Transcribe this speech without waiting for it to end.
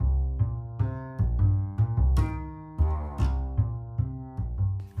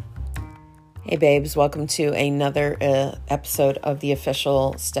Hey babes, welcome to another episode of the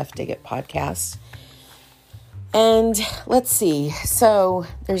official Steph Diggett podcast. And let's see, so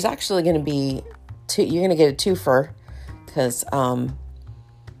there's actually going to be you're going to get a twofer because I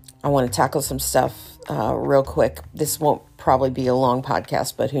want to tackle some stuff real quick. This won't probably be a long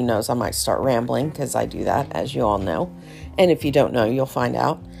podcast, but who knows, I might start rambling because I do that, as you all know. And if you don't know, you'll find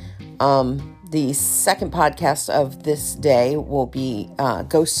out. The second podcast of this day will be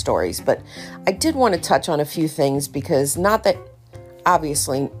ghost stories, but I did want to touch on a few things because not that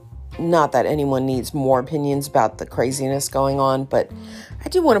anyone needs more opinions about the craziness going on, but I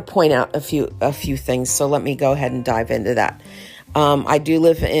do want to point out a few things. So let me go ahead and dive into that. I do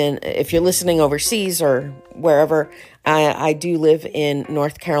live if you're listening overseas or wherever, I do live in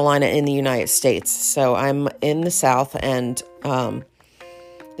North Carolina in the United States. So I'm in the South and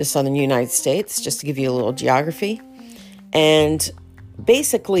the southern United States, just to give you a little geography. And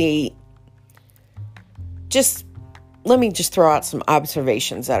basically, let me throw out some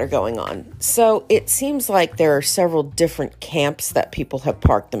observations that are going on. So it seems like there are several different camps that people have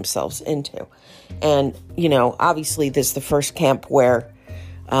parked themselves into. And, obviously this is the first camp where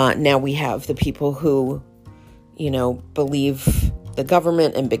now we have the people who, believe the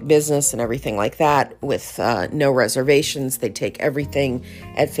government and big business and everything like that with no reservations. They take everything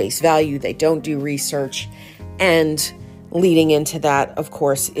at face value. They don't do research. And leading into that, of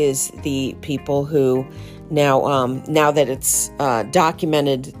course, is the people who now that it's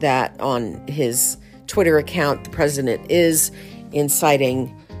documented that on his Twitter account, the president is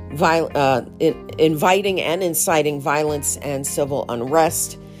inviting and inciting violence and civil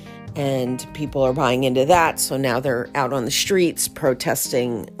unrest. And people are buying into that. So now they're out on the streets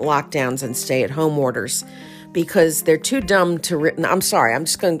protesting lockdowns and stay-at-home orders because they're too dumb to. I'm sorry. I'm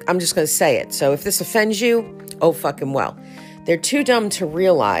just going to say it. So if this offends you, oh fucking well. They're too dumb to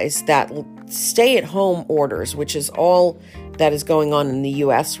realize that stay-at-home orders, which is all that is going on in the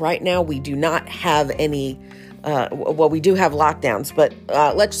U.S. right now, we do not have any. We do have lockdowns, but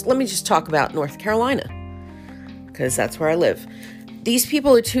let me just talk about North Carolina because that's where I live. These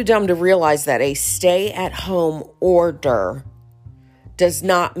people are too dumb to realize that a stay-at-home order does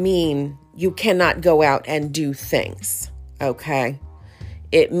not mean you cannot go out and do things, okay?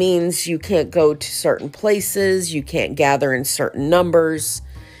 It means you can't go to certain places, you can't gather in certain numbers,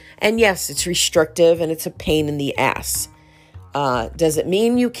 and yes, it's restrictive and it's a pain in the ass. Does it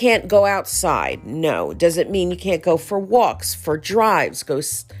mean you can't go outside? No. Does it mean you can't go for walks, for drives, go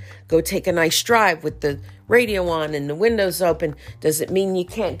take a nice drive with the radio on and the windows open? Does it mean you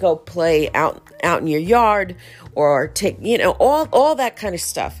can't go play out in your yard or take, all that kind of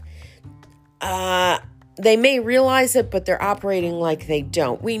stuff? They may realize it, but they're operating like they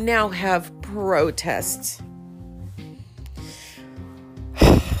don't. We now have protests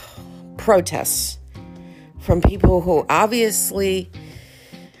from people who obviously,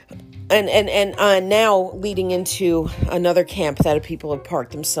 and now leading into another camp that people have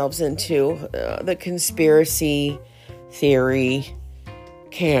parked themselves into, the conspiracy theory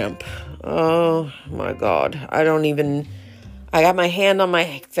camp. Oh my God. I got my hand on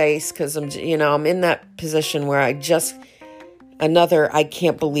my face because I'm in that position where I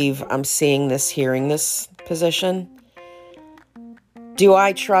can't believe I'm hearing this position. Do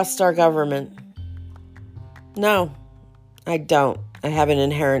I trust our government? No, I don't. I have an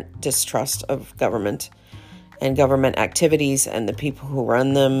inherent distrust of government and government activities and the people who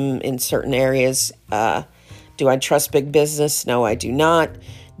run them in certain areas. Do I trust big business? No, I do not.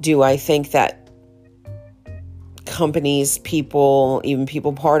 Do I think that companies, people, even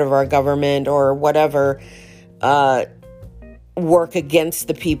people part of our government or whatever, work against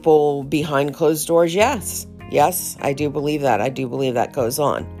the people behind closed doors? Yes. Yes, I do believe that. I do believe that goes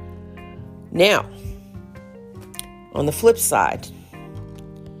on. Now, on the flip side,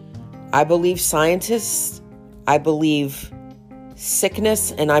 I believe scientists, I believe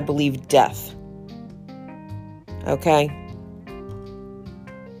sickness, and I believe death. Okay?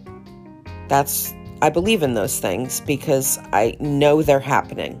 I believe in those things because I know they're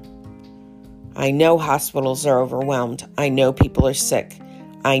happening. I know hospitals are overwhelmed. I know people are sick.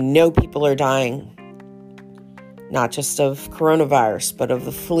 I know people are dying. Not just of coronavirus, but of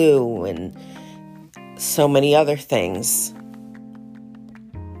the flu and so many other things.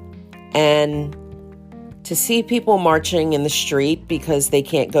 And to see people marching in the street because they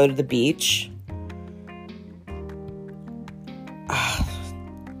can't go to the beach,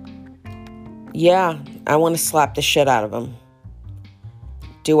 yeah, I want to slap the shit out of them.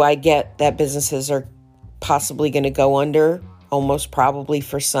 Do I get that businesses are possibly going to go under? almost probably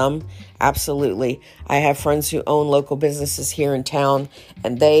for some. Absolutely. I have friends who own local businesses here in town,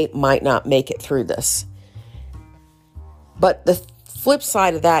 and they might not make it through this. But the flip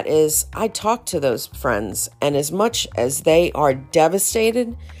side of that is I talk to those friends, and as much as they are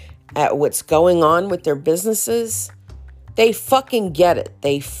devastated at what's going on with their businesses, they fucking get it.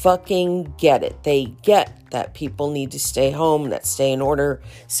 They fucking get it. They get that people need to stay home, that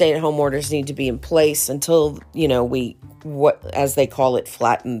stay-at-home orders need to be in place until, we, as they call it,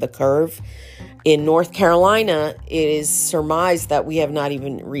 flatten the curve. In North Carolina, it is surmised that we have not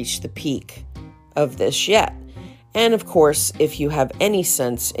even reached the peak of this yet. And of course, if you have any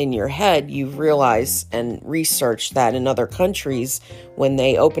sense in your head, you realize and research that in other countries, when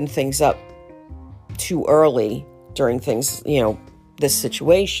they open things up too early during things, this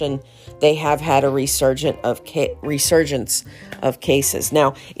situation, they have had a resurgence of cases.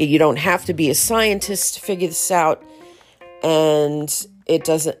 Now, you don't have to be a scientist to figure this out, and it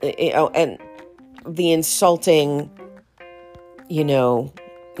doesn't, and the insulting,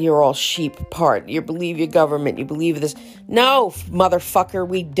 you're all sheep part. You believe your government. You believe this. No, motherfucker,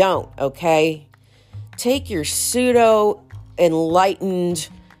 we don't, okay? Take your pseudo-enlightened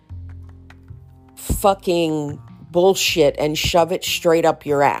fucking bullshit and shove it straight up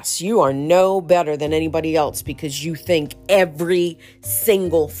your ass. You are no better than anybody else because you think every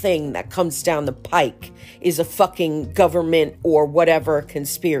single thing that comes down the pike is a fucking government or whatever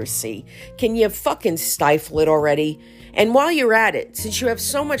conspiracy. Can you fucking stifle it already? And while you're at it, since you have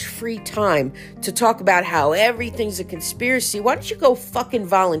so much free time to talk about how everything's a conspiracy, why don't you go fucking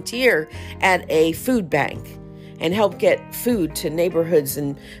volunteer at a food bank and help get food to neighborhoods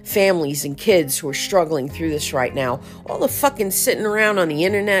and families and kids who are struggling through this right now? All the fucking sitting around on the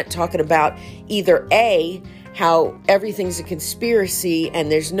internet talking about either A, how everything's a conspiracy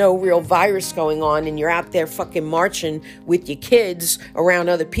and there's no real virus going on, and you're out there fucking marching with your kids around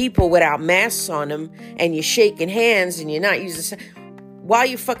other people without masks on them, and you're shaking hands and you're not using... Why are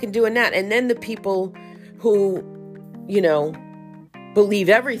you fucking doing that? And then the people who, believe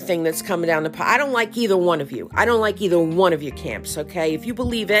everything that's coming down the pipe. I don't like either one of you. I don't like either one of your camps, okay? If you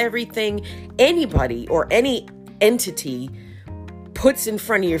believe everything anybody or any entity puts in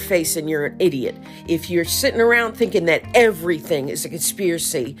front of your face, and you're an idiot. If you're sitting around thinking that everything is a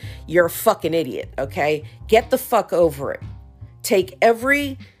conspiracy, you're a fucking idiot, okay? Get the fuck over it. Take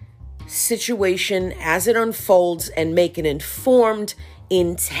every situation as it unfolds and make an informed,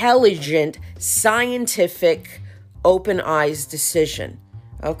 intelligent, scientific, open eyes decision,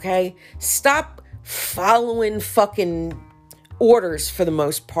 okay? Stop following fucking orders for the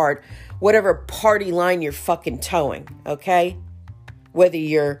most part, whatever party line you're fucking towing, okay? Whether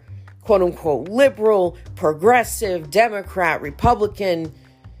you're quote unquote liberal, progressive, Democrat, Republican,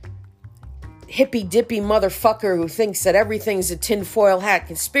 hippy dippy motherfucker who thinks that everything's a tinfoil hat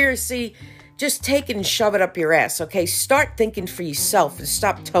conspiracy, just take it and shove it up your ass, okay? Start thinking for yourself and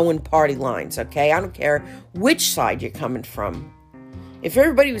stop towing party lines, okay? I don't care which side you're coming from. If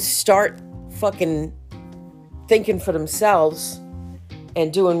everybody would start fucking thinking for themselves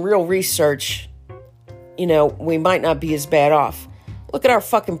and doing real research, we might not be as bad off. Look at our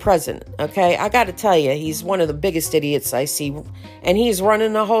fucking president, okay? I gotta tell you, he's one of the biggest idiots I see, and he's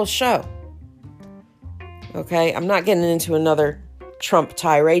running the whole show. Okay? I'm not getting into another Trump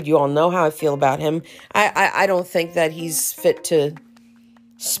tirade. You all know how I feel about him. I don't think that he's fit to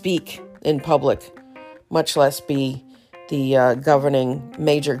speak in public, much less be the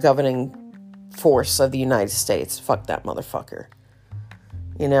major governing force of the United States. Fuck that motherfucker.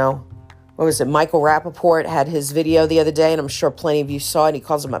 What was it? Michael Rappaport had his video the other day, and I'm sure plenty of you saw it. He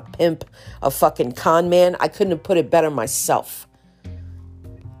calls him a pimp, a fucking con man. I couldn't have put it better myself.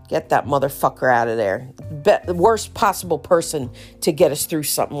 Get that motherfucker out of there. The worst possible person to get us through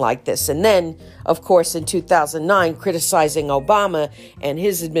something like this. And then, of course, in 2009, criticizing Obama and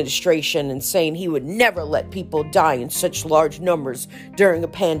his administration and saying he would never let people die in such large numbers during a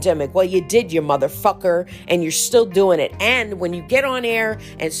pandemic. Well, you did, you motherfucker, and you're still doing it. And when you get on air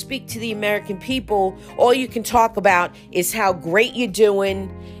and speak to the American people, all you can talk about is how great you're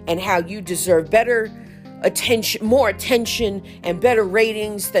doing and how you deserve better attention, more attention and better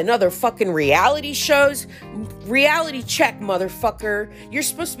ratings than other fucking reality shows. Reality check, motherfucker. You're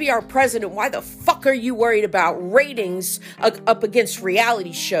supposed to be our president. Why the fuck are you worried about ratings up against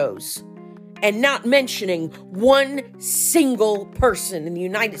reality shows? And not mentioning one single person in the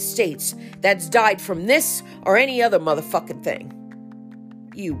United States that's died from this or any other motherfucking thing.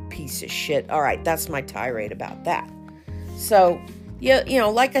 You piece of shit. All right, that's my tirade about that. So,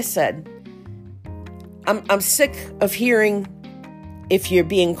 like I said, I'm sick of hearing if you're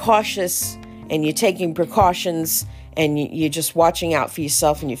being cautious and you're taking precautions and you're just watching out for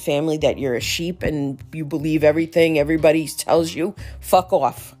yourself and your family, that you're a sheep and you believe everything everybody tells you, fuck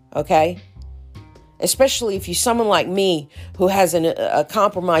off, okay? Especially if you're someone like me who has a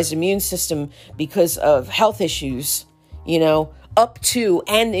compromised immune system because of health issues, up to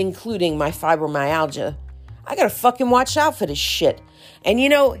and including my fibromyalgia. I gotta fucking watch out for this shit. And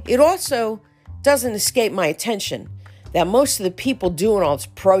it also doesn't escape my attention that most of the people doing all this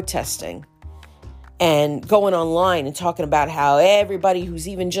protesting and going online and talking about how everybody who's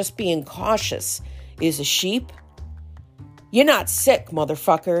even just being cautious is a sheep. You're not sick,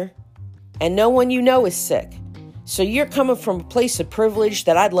 motherfucker. And no one you know is sick. So you're coming from a place of privilege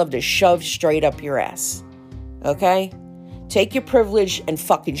that I'd love to shove straight up your ass. Okay? Take your privilege and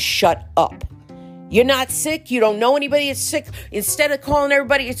fucking shut up. You're not sick. You don't know anybody that's sick. Instead of calling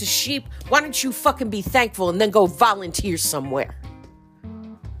everybody it's a sheep, why don't you fucking be thankful and then go volunteer somewhere?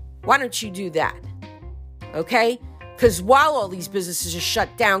 Why don't you do that? Okay? Because while all these businesses are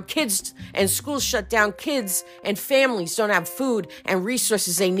shut down, kids and schools shut down, kids and families don't have food and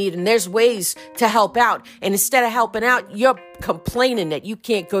resources they need, and there's ways to help out. And instead of helping out, you're complaining that you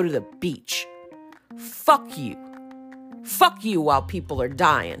can't go to the beach. Fuck you. Fuck you while people are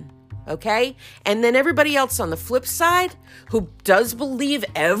dying. Okay? And then everybody else on the flip side who does believe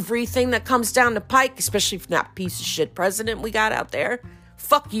everything that comes down the pike, especially from that piece of shit president we got out there,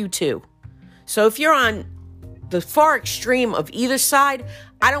 fuck you too. So if you're on the far extreme of either side,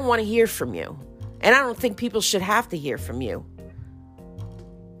 I don't want to hear from you. And I don't think people should have to hear from you.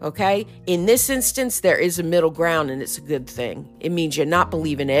 Okay? In this instance, there is a middle ground, and it's a good thing. It means you're not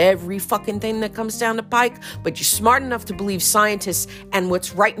believing every fucking thing that comes down the pike, but you're smart enough to believe scientists and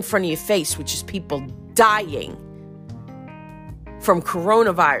what's right in front of your face, which is people dying from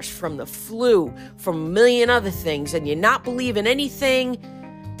coronavirus, from the flu, from a million other things, and you're not believing anything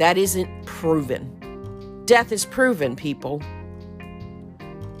that isn't proven. Death is proven, people.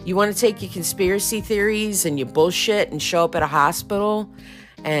 You want to take your conspiracy theories and your bullshit and show up at a hospital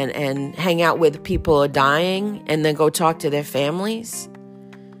and hang out where the people are dying and then go talk to their families?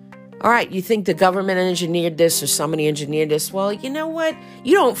 All right, you think the government engineered this or somebody engineered this? Well, you know what?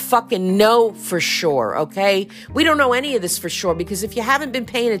 You don't fucking know for sure, okay? We don't know any of this for sure, because if you haven't been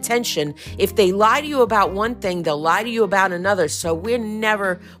paying attention, if they lie to you about one thing, they'll lie to you about another. So we're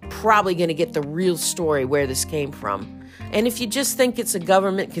never probably going to get the real story where this came from. And if you just think it's a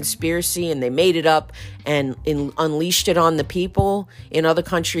government conspiracy and they made it up and unleashed it on the people in other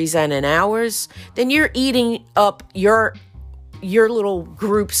countries and in ours, then you're eating up your little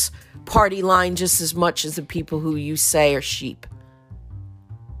group's party line just as much as the people who you say are sheep.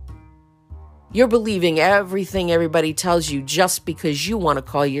 You're believing everything everybody tells you just because you want to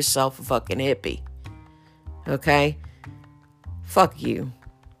call yourself a fucking hippie. Okay? Fuck you.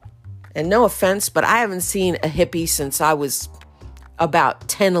 And no offense, but I haven't seen a hippie since I was about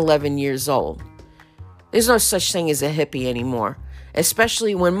 10, 11 years old. There's no such thing as a hippie anymore.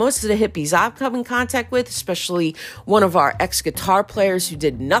 Especially when most of the hippies I've come in contact with, especially one of our ex-guitar players who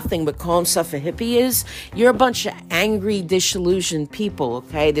did nothing but call himself a hippie you're a bunch of angry, disillusioned people,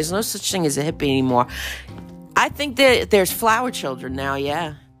 okay? There's no such thing as a hippie anymore. I think that there's flower children now,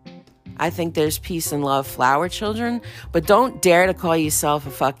 yeah. I think there's peace and love flower children, but don't dare to call yourself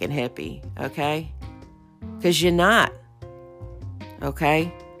a fucking hippie, okay? Because you're not,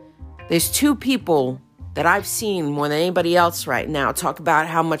 okay? There's two people that I've seen more than anybody else right now talk about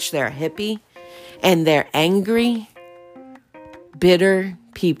how much they're a hippie, and they're angry, bitter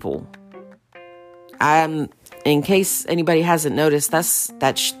people. In case anybody hasn't noticed,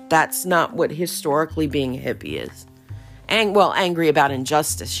 that's not what historically being a hippie is. Angry about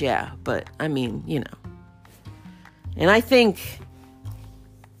injustice, yeah, but I mean, And I think,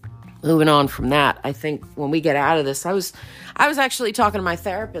 moving on from that, I think when we get out of this, I was actually talking to my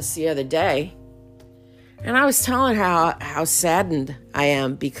therapist the other day, and I was telling her how saddened I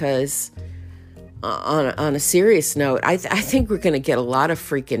am because, on a serious note, I think we're going to get a lot of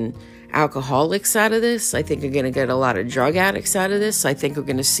freaking alcoholics out of this. I think we're going to get a lot of drug addicts out of this. I think we're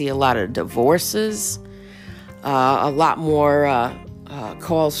going to see a lot of divorces, a lot more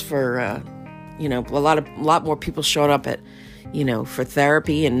calls for, a lot more people showing up at, for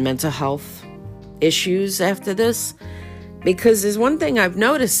therapy and mental health issues after this. Because there's one thing I've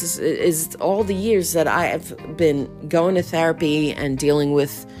noticed is all the years that I have been going to therapy and dealing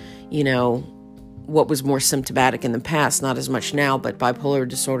with, what was more symptomatic in the past, not as much now, but bipolar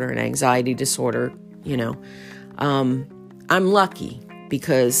disorder and anxiety disorder, I'm lucky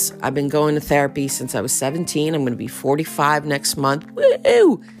because I've been going to therapy since I was 17. I'm going to be 45 next month.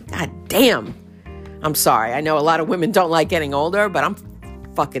 Woo! God damn. I'm sorry. I know a lot of women don't like getting older, but I'm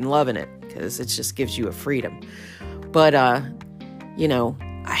fucking loving it because it just gives you a freedom. But,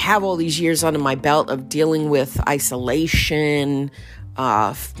 I have all these years under my belt of dealing with isolation,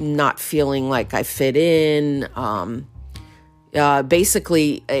 not feeling like I fit in,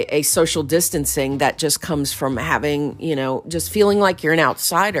 basically a social distancing that just comes from having, just feeling like you're an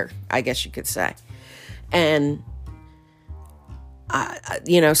outsider, I guess you could say. And,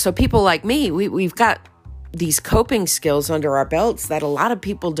 so people like me, we've got these coping skills under our belts that a lot of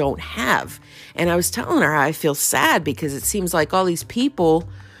people don't have. And I was telling her I feel sad because it seems like all these people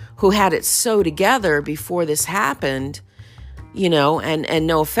who had it so together before this happened, and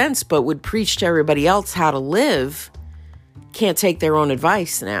no offense, but would preach to everybody else how to live, can't take their own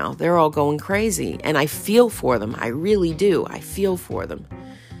advice now. They're all going crazy. And I feel for them. I really do. I feel for them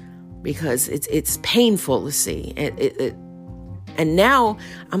because it's painful to see. And now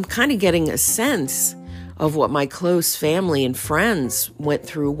I'm kind of getting a sense of what my close family and friends went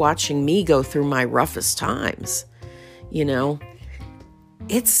through watching me go through my roughest times.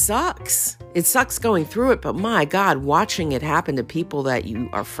 It sucks. It sucks going through it, but my God, watching it happen to people that you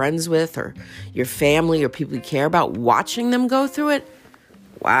are friends with or your family or people you care about, watching them go through it,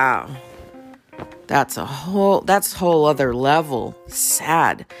 wow. That's a whole other level.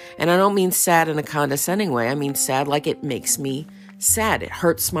 Sad. And I don't mean sad in a condescending way. I mean sad like it makes me sad. It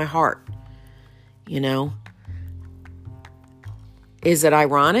hurts my heart. Is it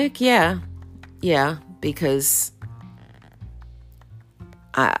ironic? Yeah, because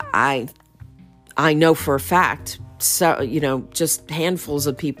I know for a fact, so, just handfuls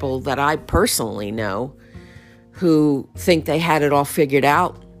of people that I personally know who think they had it all figured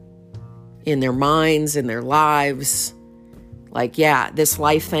out in their minds, in their lives. Like, yeah, this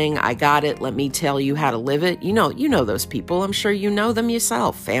life thing, I got it. Let me tell you how to live it. You know those people. I'm sure you know them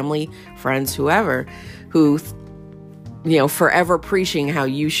yourself, family, friends, whoever, who, forever preaching how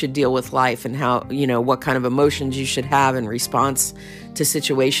you should deal with life and how, what kind of emotions you should have in response to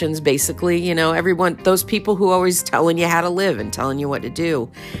situations. Basically, everyone, those people who always telling you how to live and telling you what to do.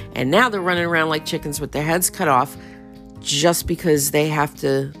 And now they're running around like chickens with their heads cut off just because they have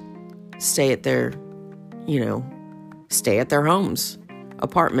to stay at their homes,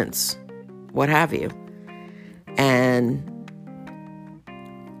 apartments, what have you. And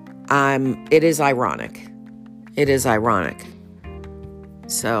it is ironic. It is ironic.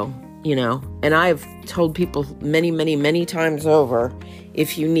 So, and I've told people many, many, many times over,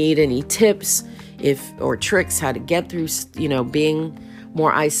 if you need any tips, or tricks how to get through, being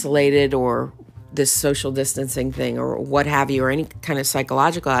more isolated or this social distancing thing or what have you, or any kind of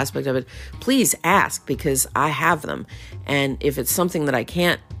psychological aspect of it, please ask, because I have them. And if it's something that I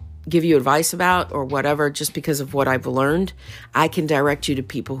can't give you advice about or whatever, just because of what I've learned, I can direct you to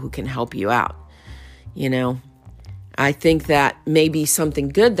people who can help you out. I think that maybe something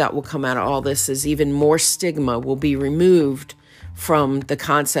good that will come out of all this is even more stigma will be removed from the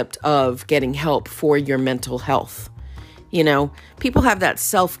concept of getting help for your mental health. People have that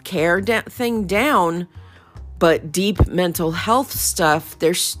self-care thing down, but deep mental health stuff,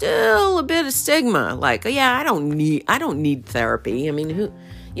 there's still a bit of stigma. Like, yeah, I don't need therapy. I mean,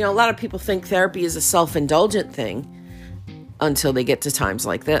 a lot of people think therapy is a self-indulgent thing until they get to times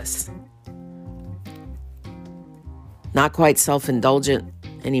like this. Not quite self-indulgent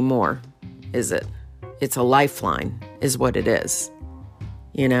anymore, is it? It's a lifeline, is what it is.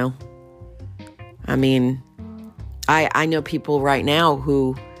 I mean, I know people right now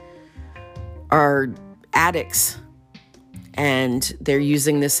who are addicts, and they're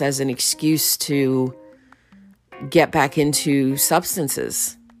using this as an excuse to get back into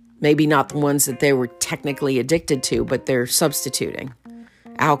substances. Maybe not the ones that they were technically addicted to, but they're substituting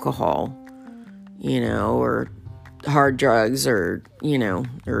alcohol, or hard drugs or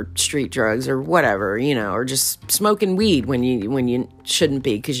street drugs or whatever, or just smoking weed when you shouldn't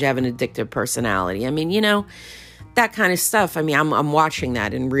be because you have an addictive personality. I mean, that kind of stuff. I mean, I'm watching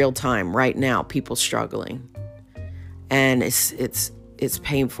that in real time right now, people struggling. And it's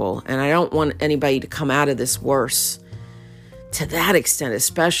painful. And I don't want anybody to come out of this worse to that extent,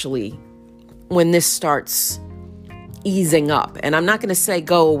 especially when this starts easing up. And I'm not going to say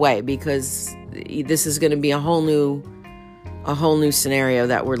go away, because this is going to be a whole new scenario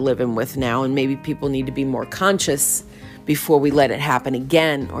that we're living with now. And maybe people need to be more conscious before we let it happen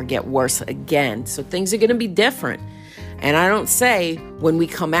again or get worse again. So things are going to be different. And I don't say when we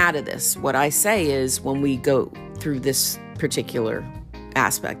come out of this. What I say is when we go through this particular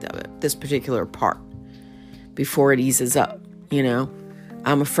aspect of it, this particular part, before it eases up,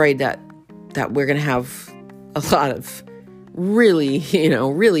 I'm afraid that we're going to have a lot of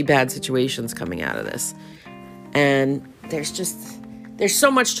really bad situations coming out of this. And there's there's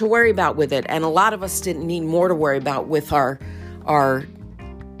so much to worry about with it. And a lot of us didn't need more to worry about with our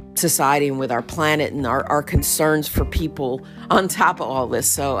society and with our planet and our concerns for people on top of all this.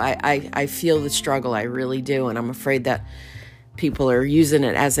 So I feel the struggle. I really do. And I'm afraid that people are using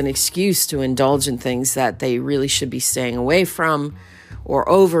it as an excuse to indulge in things that they really should be staying away from, or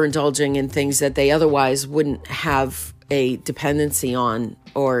overindulging in things that they otherwise wouldn't have a dependency on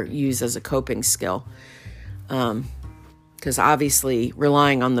or use as a coping skill. Because obviously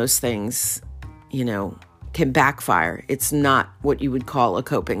relying on those things, can backfire. It's not what you would call a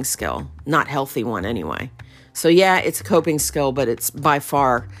coping skill, not healthy one anyway. So yeah, it's a coping skill, but it's by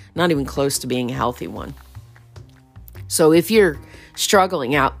far not even close to being a healthy one. So if you're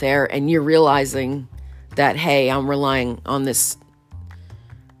struggling out there and you're realizing that, hey, I'm relying on this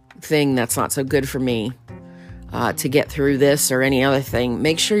thing that's not so good for me to get through this or any other thing,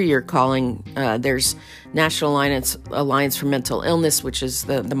 make sure you're calling. There's National Alliance for Mental Illness, which is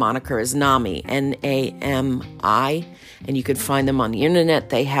the moniker is NAMI, NAMI, and you can find them on the internet.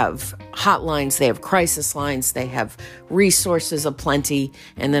 They have hotlines, they have crisis lines, they have resources aplenty,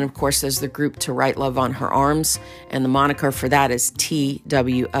 and then of course there's the group To Write Love on Her Arms, and the moniker for that is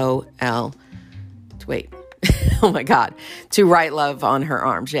TWOL. Wait, oh my God, To Write Love on Her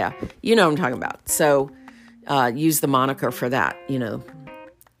Arms. Yeah, you know what I'm talking about. So use the moniker for that,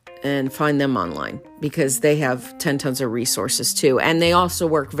 and find them online because they have 10 tons of resources too. And they also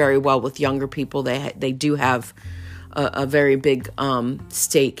work very well with younger people. They do have a very big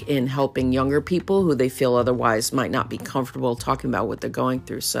stake in helping younger people who they feel otherwise might not be comfortable talking about what they're going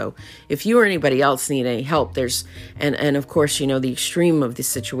through. So if you or anybody else need any help, there's, and of course, the extreme of the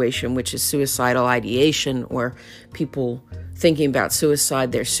situation, which is suicidal ideation or people thinking about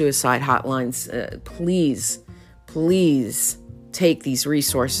suicide, there's suicide hotlines. Please take these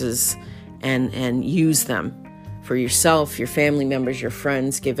resources and use them for yourself, your family members, your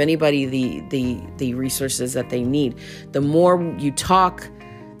friends. Give anybody the resources that they need. The more you talk,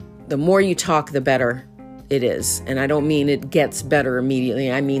 the better it is. And I don't mean it gets better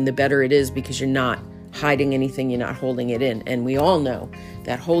immediately. I mean the better it is because you're not hiding anything, you're not holding it in. And we all know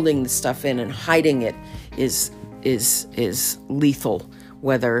that holding the stuff in and hiding it is lethal,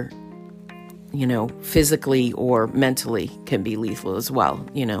 whether physically or mentally can be lethal as well,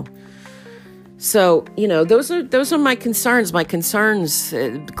 So, those are my concerns. My concerns,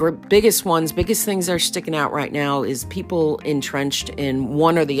 biggest things that are sticking out right now is people entrenched in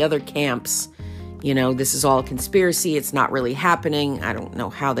one or the other camps. This is all a conspiracy. It's not really happening. I don't know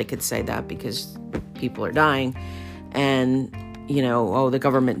how they could say that because people are dying. And, the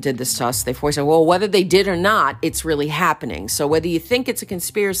government did this to us. They force it. Well, whether they did or not, it's really happening. So whether you think it's a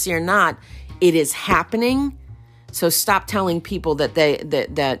conspiracy or not, it is happening. So stop telling people that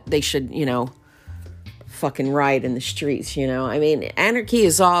they should, fucking riot in the streets, I mean, anarchy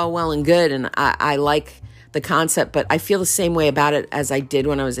is all well and good, and I like the concept, but I feel the same way about it as I did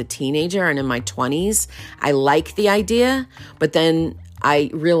when I was a teenager and in my 20s. I like the idea, but then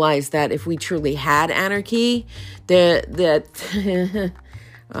I realized that if we truly had anarchy, that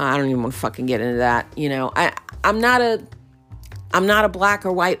I don't even want to fucking get into that. I'm not a black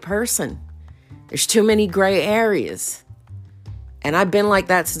or white person. There's too many gray areas. And I've been like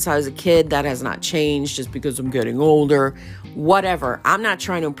that since I was a kid. That has not changed just because I'm getting older. Whatever. I'm not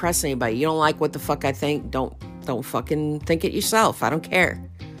trying to impress anybody. You don't like what the fuck I think? Don't fucking think it yourself. I don't care.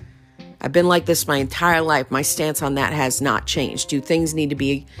 I've been like this my entire life. My stance on that has not changed. Do things need to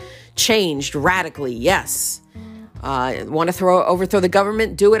be changed radically? Yes. Want to overthrow the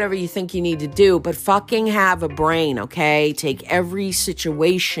government? Do whatever you think you need to do, but fucking have a brain, okay? Take every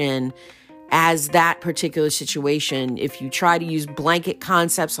situation as that particular situation. If you try to use blanket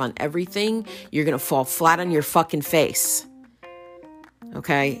concepts on everything, you're going to fall flat on your fucking face.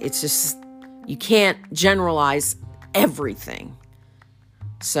 Okay? It's just, you can't generalize everything.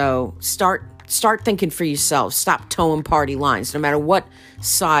 So start thinking for yourself. Stop towing party lines, no matter what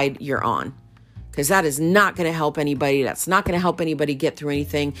side you're on. Because that is not going to help anybody. That's not going to help anybody get through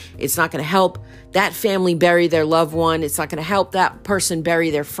anything. It's not going to help that family bury their loved one. It's not going to help that person bury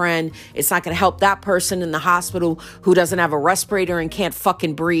their friend. It's not going to help that person in the hospital who doesn't have a respirator and can't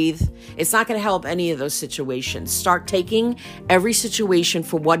fucking breathe. It's not going to help any of those situations. Start taking every situation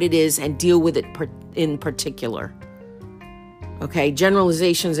for what it is and deal with it in particular. Okay?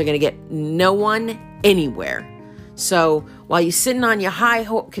 Generalizations are going to get no one anywhere. So while you're sitting on your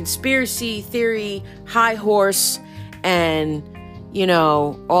conspiracy theory high horse and,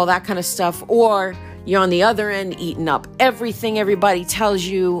 all that kind of stuff, or you're on the other end eating up everything everybody tells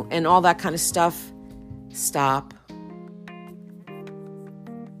you and all that kind of stuff, stop.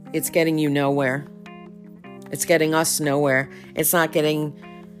 It's getting you nowhere. It's getting us nowhere. It's not getting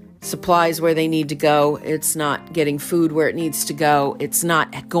supplies where they need to go. It's not getting food where it needs to go. It's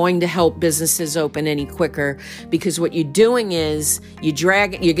not going to help businesses open any quicker, because what you're doing is you're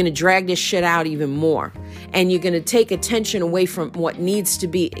going to drag this shit out even more. And you're going to take attention away from what needs to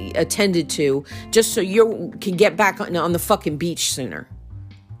be attended to just so you can get back on the fucking beach sooner.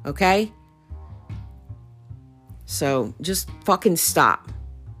 Okay? So just fucking stop.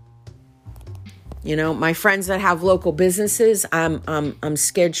 You know, my friends that have local businesses, I'm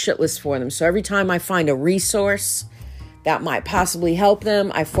scared shitless for them. So every time I find a resource that might possibly help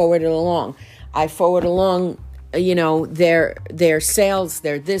them, I forward it along. I forward along, you know, their sales,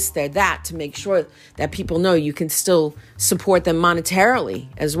 their this, their that, to make sure that people know you can still support them monetarily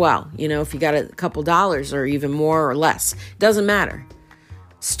as well. You know, if you got a couple dollars or even more or less, doesn't matter.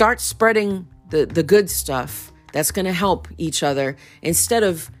 Start spreading the good stuff that's going to help each other, instead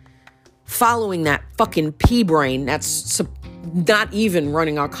of following that fucking pea brain that's not even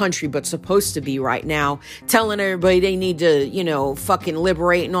running our country, but supposed to be right now, telling everybody they need to, you know, fucking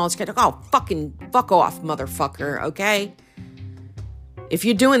liberate and all this kind of, oh, fucking fuck off, motherfucker, okay? If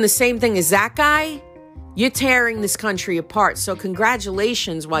you're doing the same thing as that guy, you're tearing this country apart. So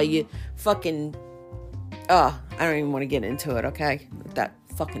congratulations while you fucking, I don't even want to get into it, okay? That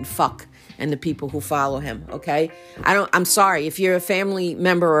fucking fuck and the people who follow him, okay? I'm sorry, if you're a family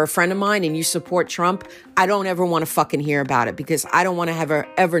member or a friend of mine and you support Trump, I don't ever want to fucking hear about it, because I don't want to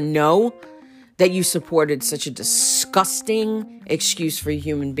ever know that you supported such a disgusting excuse for a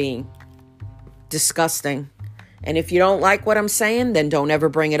human being. Disgusting. And if you don't like what I'm saying, then don't ever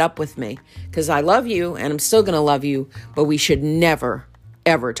bring it up with me, because I love you and I'm still going to love you, but we should never,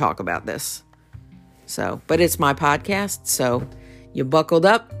 ever talk about this. So, but it's my podcast, so you buckled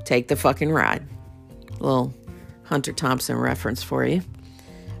up, take the fucking ride. Little Hunter Thompson reference for you.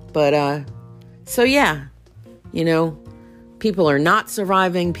 But, so yeah, you know, people are not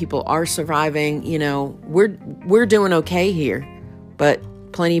surviving. People are surviving. You know, we're doing okay here, but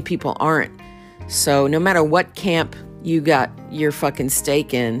plenty of people aren't. So no matter what camp you got your fucking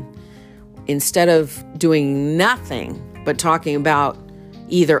stake in, instead of doing nothing but talking about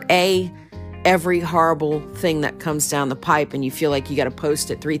either every horrible thing that comes down the pipe, and you feel like you got to post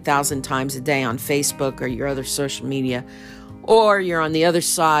it 3,000 times a day on Facebook or your other social media, or you're on the other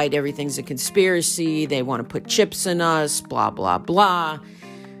side, everything's a conspiracy, they want to put chips in us, blah, blah, blah.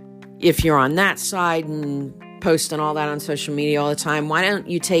 If you're on that side and posting all that on social media all the time, why don't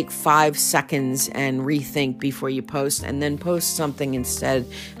you take 5 seconds and rethink before you post, and then post something instead,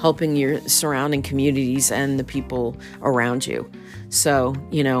 helping your surrounding communities and the people around you? So,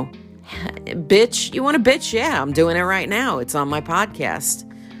 you know, bitch, you want to bitch? Yeah, I'm doing it right now. It's on my podcast.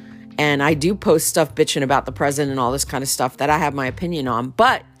 And I do post stuff bitching about the president and all this kind of stuff that I have my opinion on.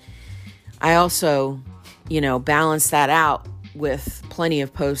 But I also, you know, balance that out with plenty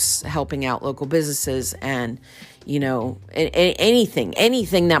of posts helping out local businesses and, you know, anything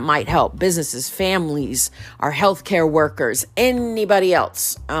that might help businesses, families, our healthcare workers, anybody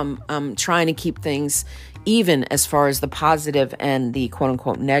else. I'm trying to keep things even as far as the positive and the quote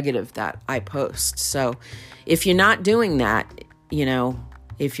unquote negative that I post. So if you're not doing that, you know,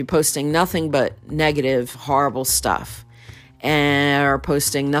 if you're posting nothing but negative, horrible stuff, or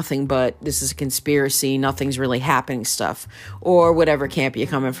posting nothing but this is a conspiracy, nothing's really happening stuff, or whatever camp you're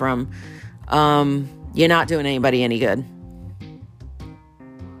coming from, you're not doing anybody any good.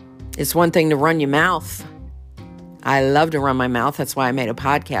 It's one thing to run your mouth. I love to run my mouth. That's why I made a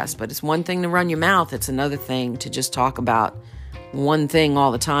podcast. But it's one thing to run your mouth. It's another thing to just talk about one thing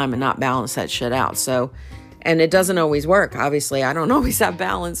all the time and not balance that shit out. So, and it doesn't always work. Obviously, I don't always have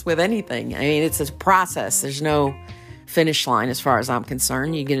balance with anything. I mean, it's a process. There's no finish line as far as I'm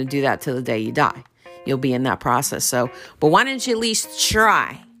concerned. You're going to do that till the day you die. You'll be in that process. So, but why don't you at least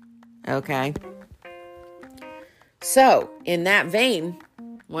try? Okay. So, in that vein,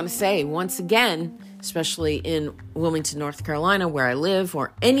 I want to say once again, especially in Wilmington, North Carolina, where I live,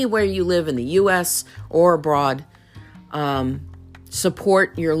 or anywhere you live in the U.S. or abroad,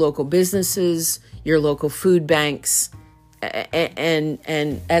 support your local businesses, your local food banks,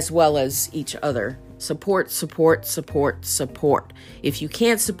 and as well as each other. Support. If you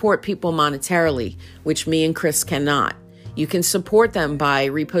can't support people monetarily, which me and Chris cannot, you can support them by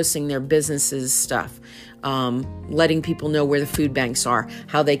reposting their businesses' stuff. Letting people know where the food banks are,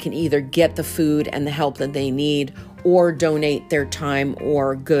 how they can either get the food and the help that they need, or donate their time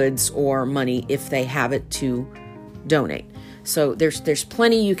or goods or money if they have it to donate. So there's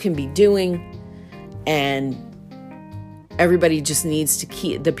plenty you can be doing, and everybody just needs to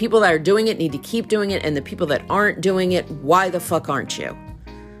keep, the people that are doing it need to keep doing it, and the people that aren't doing it, why the fuck aren't you?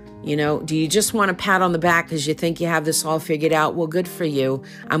 Do you just want a pat on the back because you think you have this all figured out? Well, good for you.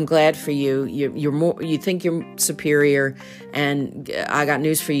 I'm glad for you. You're more. You think you're superior, and I got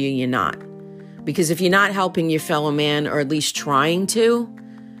news for you. You're not. Because if you're not helping your fellow man, or at least trying to,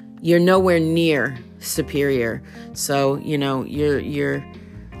 you're nowhere near superior. So you're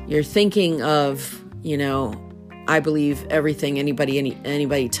thinking of I believe everything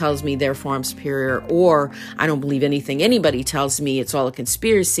anybody tells me, therefore I'm superior, or I don't believe anything anybody tells me, it's all a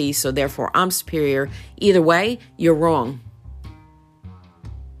conspiracy, so therefore I'm superior. Either way, you're wrong.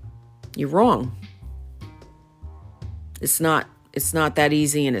 You're wrong. It's not that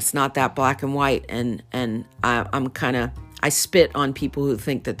easy, and it's not that black and white, and I spit on people who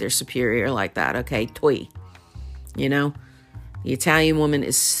think that they're superior like that. Okay, toi. The Italian woman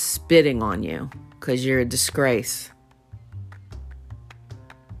is spitting on you because you're a disgrace.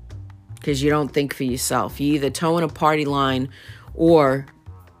 Because you don't think for yourself. You either toeing a party line, or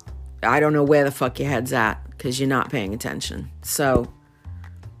I don't know where the fuck your head's at because you're not paying attention. So,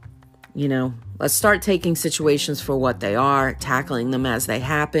 let's start taking situations for what they are, tackling them as they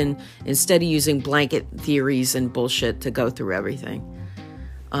happen, instead of using blanket theories and bullshit to go through everything.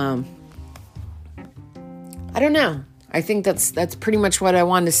 I don't know. I think that's pretty much what I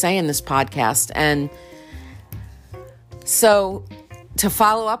wanted to say in this podcast. And so to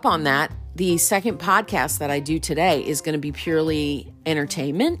follow up on that, the second podcast that I do today is going to be purely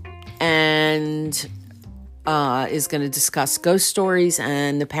entertainment, and is going to discuss ghost stories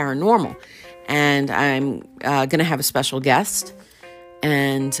and the paranormal. And I'm going to have a special guest.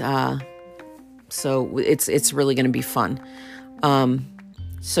 And so it's really going to be fun.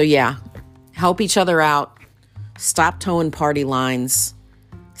 So yeah, help each other out. Stop towing party lines.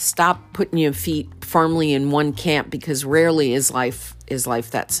 Stop putting your feet firmly in one camp, because rarely is life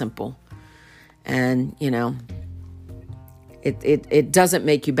that simple. And, it doesn't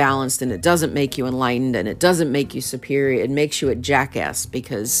make you balanced, and it doesn't make you enlightened, and it doesn't make you superior. It makes you a jackass,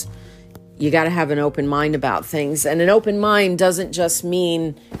 because you got to have an open mind about things. And an open mind doesn't just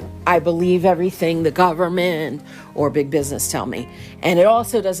mean I believe everything the government or big business tell me. And it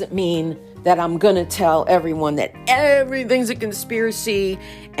also doesn't mean that I'm going to tell everyone that everything's a conspiracy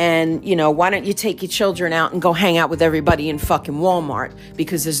and, why don't you take your children out and go hang out with everybody in fucking Walmart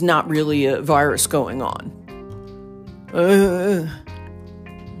because there's not really a virus going on.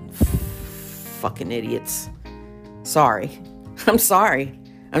 Fucking idiots. Sorry. I'm sorry.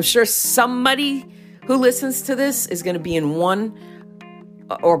 I'm sure somebody who listens to this is going to be in one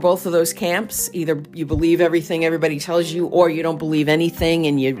or both of those camps. Either you believe everything everybody tells you, or you don't believe anything,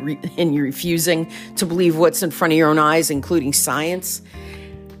 and you're refusing to believe what's in front of your own eyes, including science.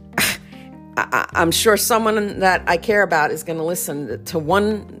 I'm sure someone that I care about is going to listen to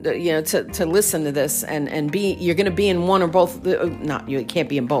one, to listen to this, and you're going to be in one or both. You can't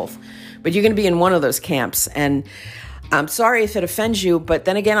be in both, but you're going to be in one of those camps. And I'm sorry if it offends you, but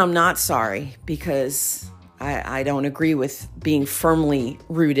then again, I'm not sorry, because I don't agree with being firmly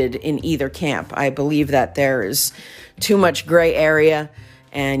rooted in either camp. I believe that there is too much gray area,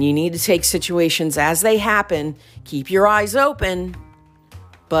 and you need to take situations as they happen. Keep your eyes open,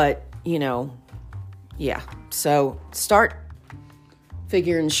 but, yeah. So start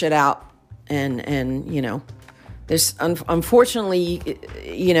figuring shit out, and there's unfortunately,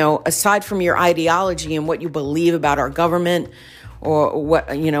 aside from your ideology and what you believe about our government, or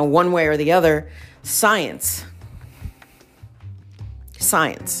what, one way or the other, Science.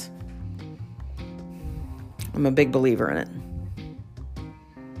 I'm a big believer in it.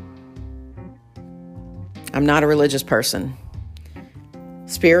 I'm not a religious person.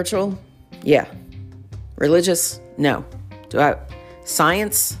 Spiritual? Yeah. Religious? No.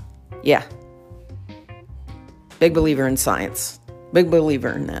 Science? Yeah. Big believer in science. Big believer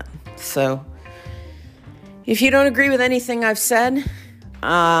in that. So, if you don't agree with anything I've said,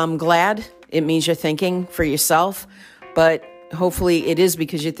 I'm glad. It means you're thinking for yourself, but hopefully it is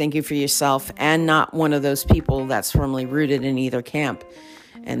because you're thinking for yourself and not one of those people that's firmly rooted in either camp.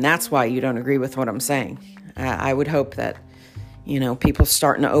 And that's why you don't agree with what I'm saying. I would hope that, people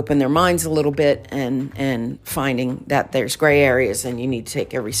starting to open their minds a little bit and finding that there's gray areas and you need to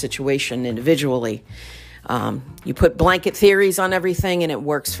take every situation individually. You put blanket theories on everything and it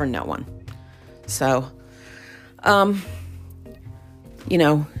works for no one. So,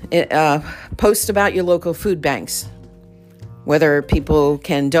 post about your local food banks, whether people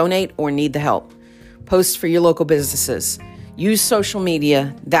can donate or need the help. Post for your local businesses. Use social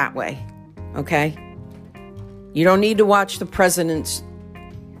media that way, okay? You don't need to watch the president's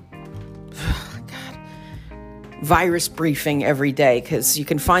virus briefing every day, because you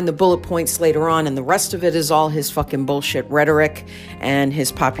can find the bullet points later on, and the rest of it is all his fucking bullshit rhetoric and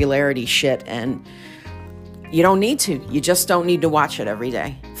his popularity shit. And you don't need to. You just don't need to watch it every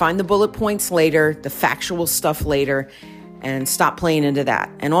day. Find the bullet points later, the factual stuff later, and stop playing into that.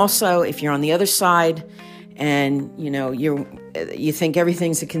 And also, if you're on the other side and you think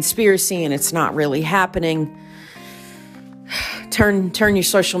everything's a conspiracy and it's not really happening, turn your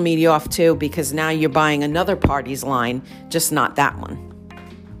social media off too, because now you're buying another party's line, just not that one.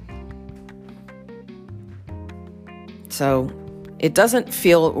 So it doesn't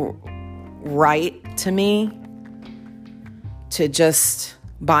feel right to me to just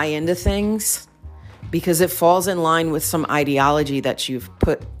buy into things, because it falls in line with some ideology that you've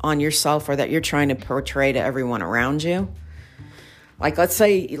put on yourself or that you're trying to portray to everyone around you. Like, let's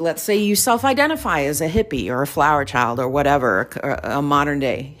say you self-identify as a hippie or a flower child or whatever, a modern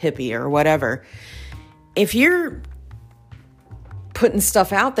day hippie or whatever. If you're putting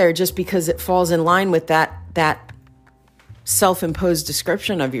stuff out there just because it falls in line with that self-imposed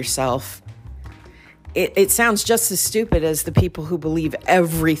description of yourself, it sounds just as stupid as the people who believe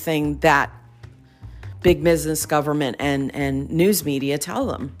everything that big business, government, and news media tell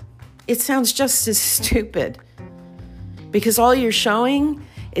them. It sounds just as stupid. Because all you're showing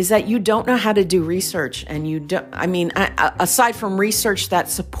is that you don't know how to do research. And aside from research that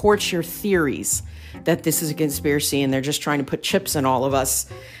supports your theories that this is a conspiracy and they're just trying to put chips in all of us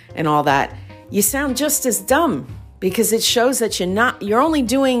and all that, you sound just as dumb, because it shows that you're only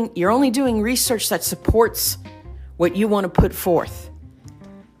doing research that supports what you want to put forth.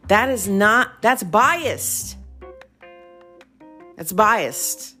 That's biased. That's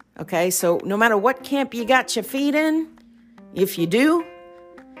biased. Okay, so no matter what camp you got your feet in, if you're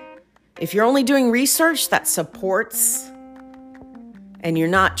only doing research that supports and you're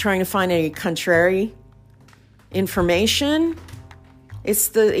not trying to find any contrary information, it's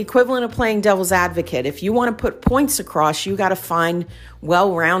the equivalent of playing devil's advocate. If you want to put points across, you got to find you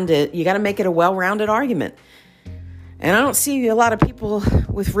got to make it a well-rounded argument. And I don't see a lot of people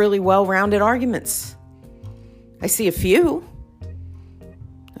with really well-rounded arguments. I see a few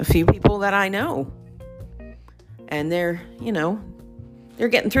people that I know. And they're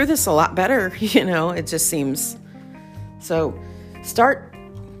getting through this a lot better, it just seems. So start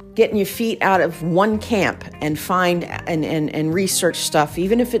getting your feet out of one camp and find and research stuff,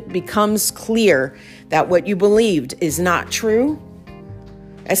 even if it becomes clear that what you believed is not true.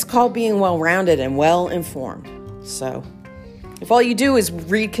 It's called being well-rounded and well-informed. So if all you do is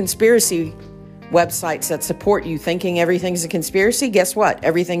read conspiracy websites that support you thinking everything's a conspiracy, guess what?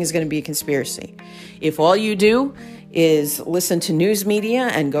 Everything is going to be a conspiracy. If all you do is listen to news media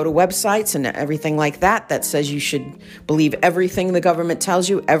and go to websites and everything like that says you should believe everything the government tells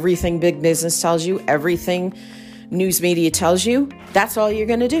you, everything big business tells you, everything news media tells you, that's all you're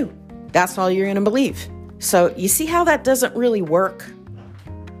going to do. That's all you're going to believe. So you see how that doesn't really work?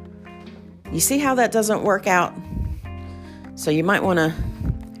 You see how that doesn't work out? So you might want to,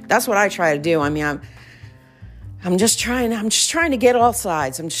 that's what I try to do. I mean, I'm just trying to get all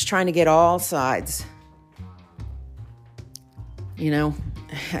sides. I'm just trying to get all sides.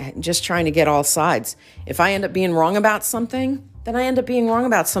 Just trying to get all sides. If I end up being wrong about something, then I end up being wrong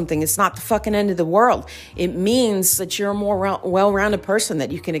about something. It's not the fucking end of the world. It means that you're a more well-rounded person,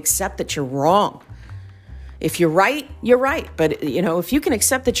 that you can accept that you're wrong. If you're right, you're right. But, if you can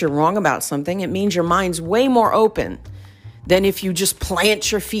accept that you're wrong about something, it means your mind's way more open than if you just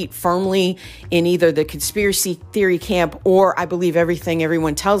plant your feet firmly in either the conspiracy theory camp or I believe everything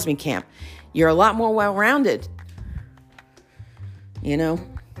everyone tells me camp. You're a lot more well-rounded,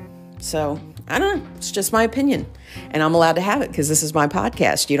 So, I don't know. It's just my opinion. And I'm allowed to have it because this is my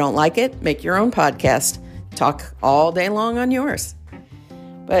podcast. You don't like it? Make your own podcast. Talk all day long on yours.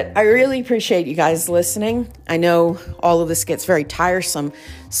 But I really appreciate you guys listening. I know all of this gets very tiresome.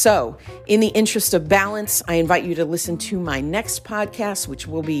 So in the interest of balance, I invite you to listen to my next podcast, which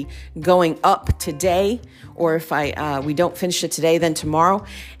will be going up today. Or if we don't finish it today, then tomorrow.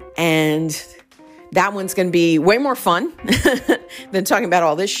 And that one's going to be way more fun than talking about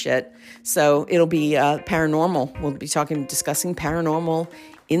all this shit. So it'll be paranormal. We'll be discussing paranormal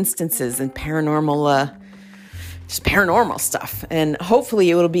instances and paranormal stuff. And hopefully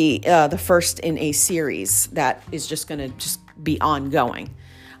it will be the first in a series that is just going to be ongoing.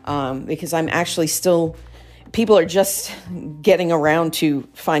 Because I'm actually people are just getting around to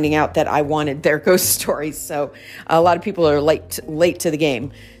finding out that I wanted their ghost stories. So a lot of people are late to the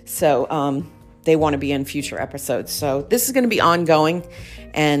game. So they want to be in future episodes. So this is going to be ongoing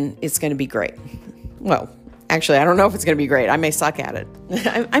and it's going to be great. Well, actually, I don't know if it's going to be great. I may suck at it.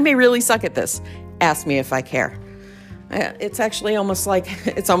 I may really suck at this. Ask me if I care. It's actually almost like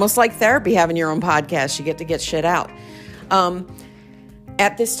therapy having your own podcast. You get shit out.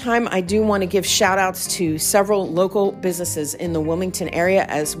 At this time, I do want to give shout outs to several local businesses in the Wilmington area,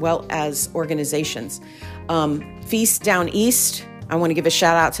 as well as organizations. Feast Down East, I want to give a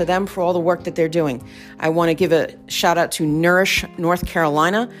shout out to them for all the work that they're doing. I want to give a shout out to Nourish North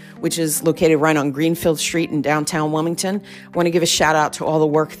Carolina, which is located right on Greenfield Street in downtown Wilmington. I want to give a shout out to all the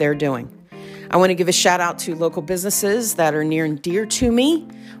work they're doing. I want to give a shout out to local businesses that are near and dear to me,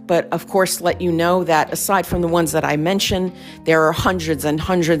 but of course let you know that aside from the ones that I mentioned, there are hundreds and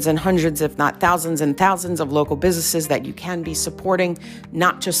hundreds and hundreds, if not thousands and thousands of local businesses that you can be supporting,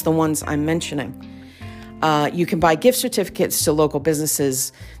 not just the ones I'm mentioning. You can buy gift certificates to local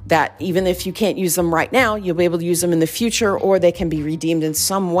businesses that even if you can't use them right now, you'll be able to use them in the future, or they can be redeemed in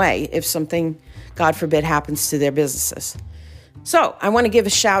some way if something, God forbid, happens to their businesses. So I want to give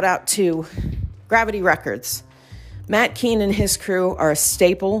a shout out to Gravity Records. Matt Keane and his crew are a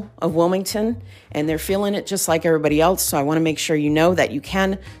staple of Wilmington, and they're feeling it just like everybody else. So I want to make sure you know that you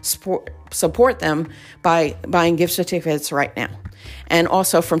can support them by buying gift certificates right now. And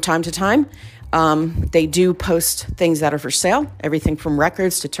also from time to time, they do post things that are for sale, everything from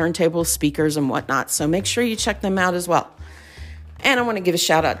records to turntables, speakers, and whatnot. So make sure you check them out as well. And I want to give a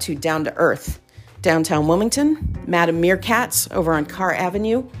shout out to Down to Earth, downtown Wilmington, Madam Meerkats over on Carr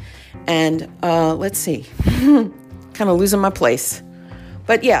Avenue. And let's see, kind of losing my place.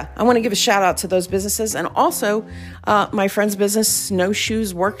 But yeah, I want to give a shout out to those businesses, and also my friend's business,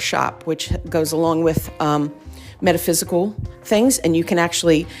 Snowshoes Workshop, which goes along with metaphysical things. And you can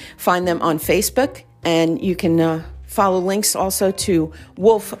actually find them on Facebook, and you can follow links also to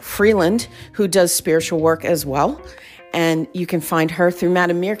Wolf Freeland, who does spiritual work as well. And you can find her through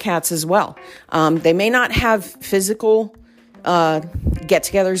Madam Meerkats as well. They may not have physical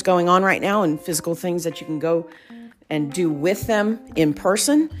get-togethers going on right now and physical things that you can go and do with them in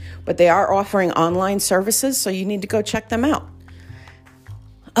person, but they are offering online services, so you need to go check them out.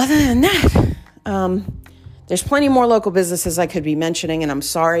 Other than that, there's plenty more local businesses I could be mentioning, and I'm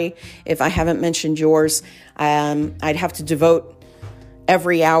sorry if I haven't mentioned yours. I'd have to devote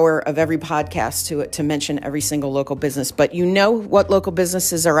every hour of every podcast to it to mention every single local business. But you know what local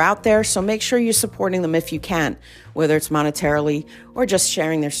businesses are out there, so make sure you're supporting them if you can, whether it's monetarily or just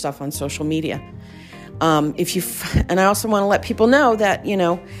sharing their stuff on social media. And I also want to let people know that, you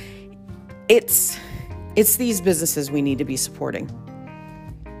know, it's these businesses we need to be supporting.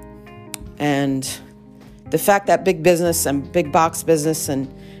 And the fact that big business and big box business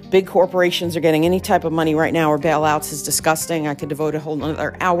and big corporations are getting any type of money right now or bailouts is disgusting. I could devote a whole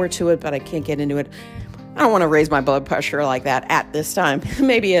another hour to it, but I can't get into it. I don't want to raise my blood pressure like that at this time.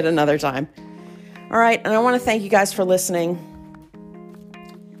 Maybe at another time. All right, and I want to thank you guys for listening.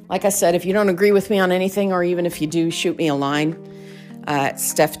 Like I said, if you don't agree with me on anything, or even if you do, shoot me a line at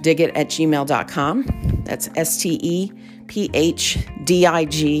stephdigit@gmail.com. That's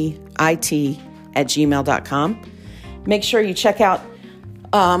STEPHDIGIT@gmail.com. Make sure you check out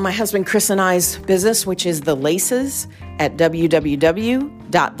my husband Chris and I's business, which is The Laces, at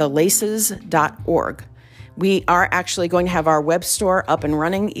www.thelaces.org. We are actually going to have our web store up and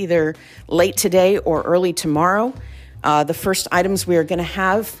running either late today or early tomorrow. The first items we are going to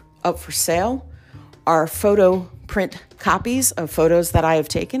have up for sale are photo print copies of photos that I have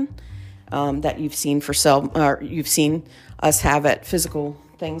taken that you've seen for sale, or you've seen us have at physical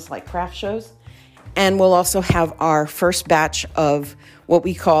things like craft shows. And we'll also have our first batch of what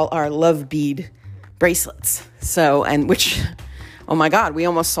we call our love bead bracelets. So, and which, oh my God, we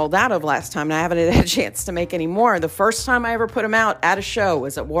almost sold out of last time, and I haven't had a chance to make any more. The first time I ever put them out at a show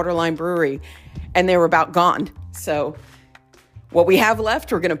was at Waterline Brewery, and they were about gone. So what we have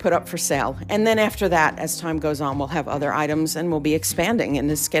left, we're going to put up for sale. And then after that, as time goes on, we'll have other items, and we'll be expanding,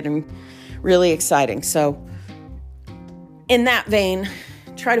 and it's getting really exciting. So in that vein,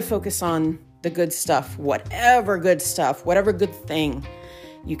 try to focus on the good stuff, whatever good thing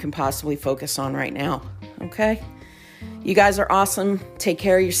you can possibly focus on right now. Okay? You guys are awesome. Take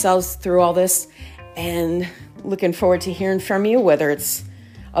care of yourselves through all this, and looking forward to hearing from you, whether it's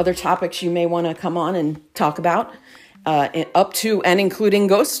other topics you may want to come on and talk about, up to and including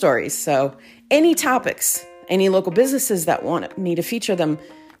ghost stories. So any topics, any local businesses that want me to feature them,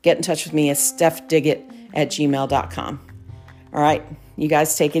 get in touch with me at stephdigit@gmail.com. All right. You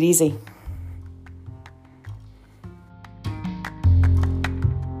guys take it easy.